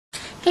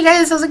Hey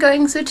guys, how's it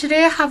going? So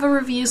today I have a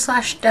review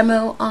slash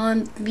demo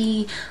on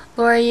the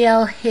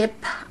L'Oreal Hip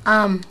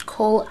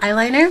Kohl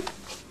eyeliner.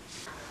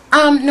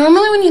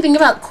 Normally when you think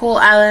about Kohl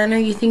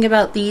eyeliner, you think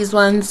about these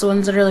ones, the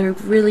ones that are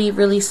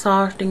really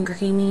soft and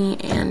creamy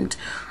and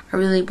are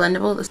really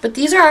blendable. But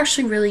these are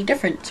actually really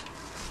different.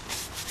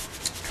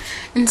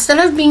 Instead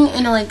of being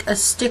in a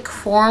stick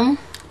form,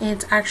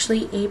 it's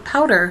actually a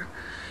powder,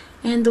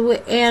 and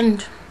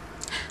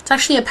it's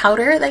actually a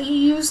powder that you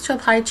use to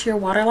apply to your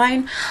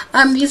waterline.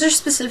 These are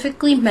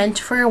specifically meant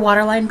for your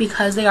waterline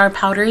because they are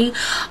powdery.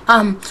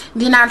 The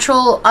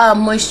natural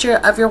moisture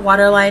of your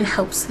waterline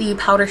helps the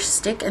powder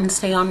stick and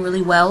stay on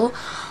really well.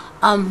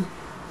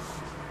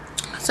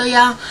 So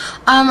yeah,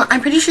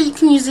 I'm pretty sure you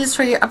can use this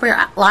for your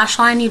upper lash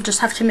line. You just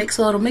have to mix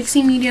a little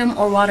mixing medium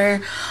or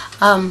water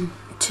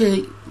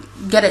to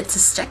get it to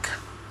stick.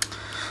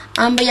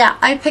 But yeah,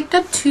 I picked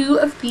up 2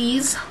 of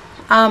these.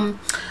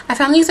 I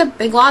found these at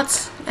Big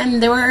Lots,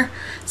 and they were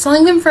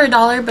selling them for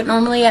 $1, but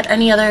normally at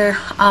any other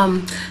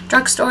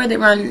drugstore they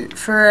run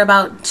for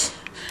about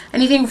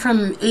anything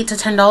from $8 to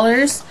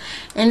 $10.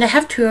 And I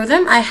have 2 of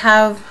them. I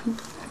have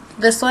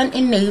this one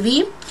in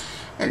navy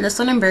and this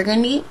one in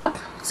burgundy.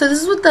 So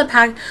this is what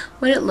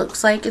it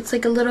looks like. It's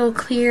like a little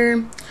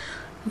clear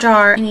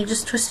jar, and you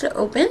just twist it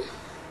open.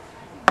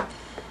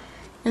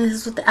 And this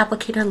is what the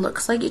applicator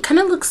looks like. It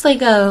kind of looks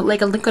like a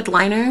liquid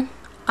liner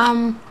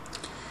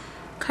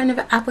kind of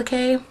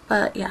applique,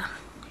 but yeah.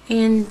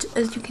 And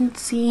as you can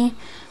see,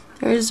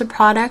 there's a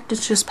product.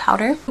 It's just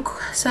powder.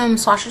 Some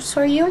swatches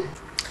for you.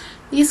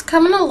 These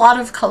come in a lot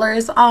of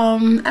colors.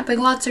 At Big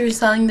Lots they're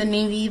selling the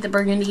navy, the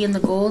burgundy, and the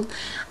gold.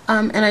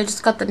 And I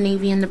just got the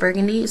navy and the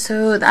burgundy.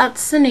 So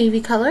that's the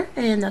navy color,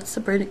 and that's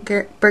the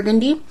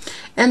burgundy.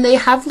 And they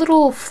have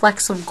little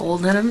flecks of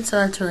gold in them, so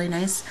that's really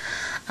nice.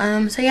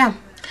 So yeah,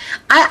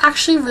 I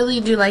actually really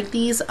do like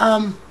these.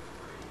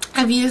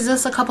 I've used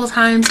this a couple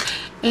times,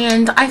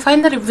 and I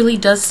find that it really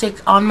does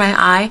stick on my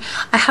eye.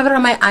 I have it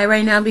on my eye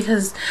right now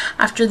because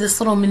after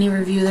this little mini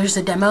review there's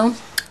a demo.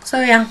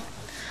 So yeah,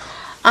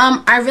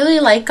 I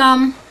really like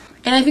them,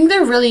 and I think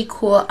they're really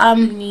cool,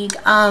 unique.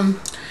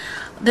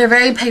 They're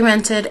very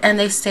pigmented and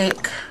they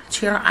stick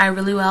to your eye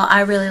really well.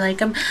 I really like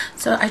them,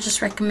 so I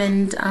just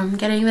recommend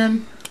getting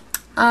them.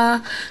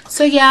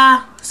 So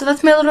yeah, so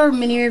that's my little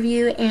mini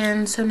review,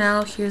 and so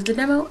now here's the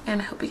demo,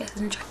 and I hope you guys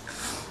enjoy.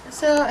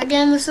 So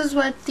again, this is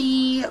what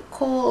the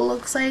Kohl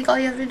looks like. All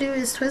you have to do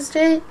is twist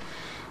it,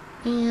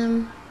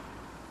 and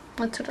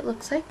that's what it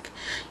looks like.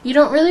 You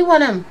don't really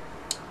want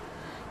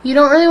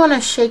to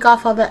shake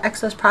off all the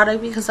excess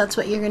product because that's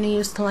what you're going to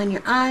use to line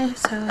your eye.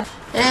 So,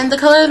 and the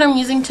color that I'm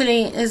using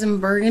today is in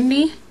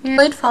burgundy. And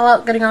avoid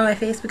fallout getting on my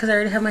face because I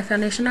already have my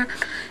foundation on.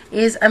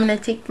 I'm going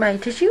to take my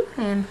tissue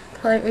and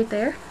apply it right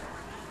there,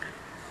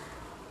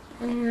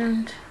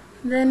 and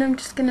then I'm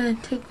just going to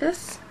take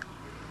this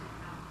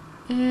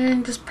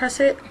and just press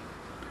it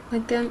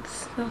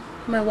against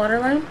my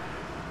waterline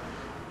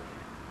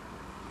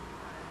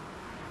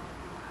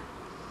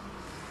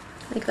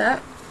like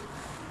that,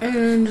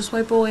 and just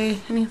wipe away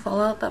any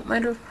fallout that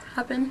might have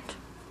happened.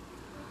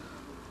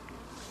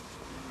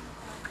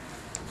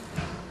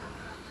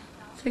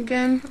 So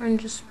again, I'm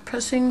just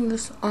pressing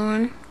this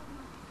on.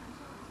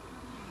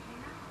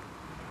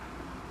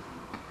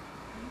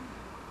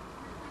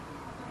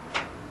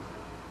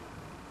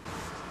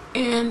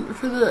 And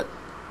for the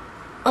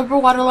upper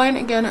waterline,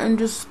 again, I'm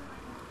just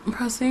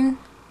pressing.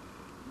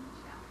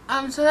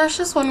 So that's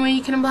just one way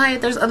you can apply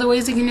it. There's other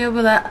ways you can do it,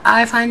 but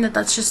I find that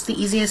that's just the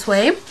easiest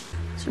way.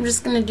 So I'm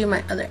just gonna do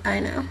my other eye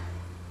now.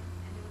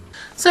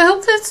 So I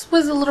hope this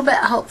was a little bit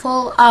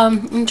helpful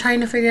in trying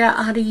to figure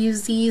out how to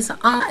use these.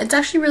 It's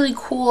actually really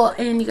cool,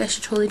 and you guys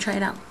should totally try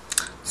it out.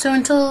 So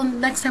until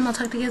next time, I'll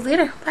talk to you guys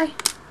later. Bye.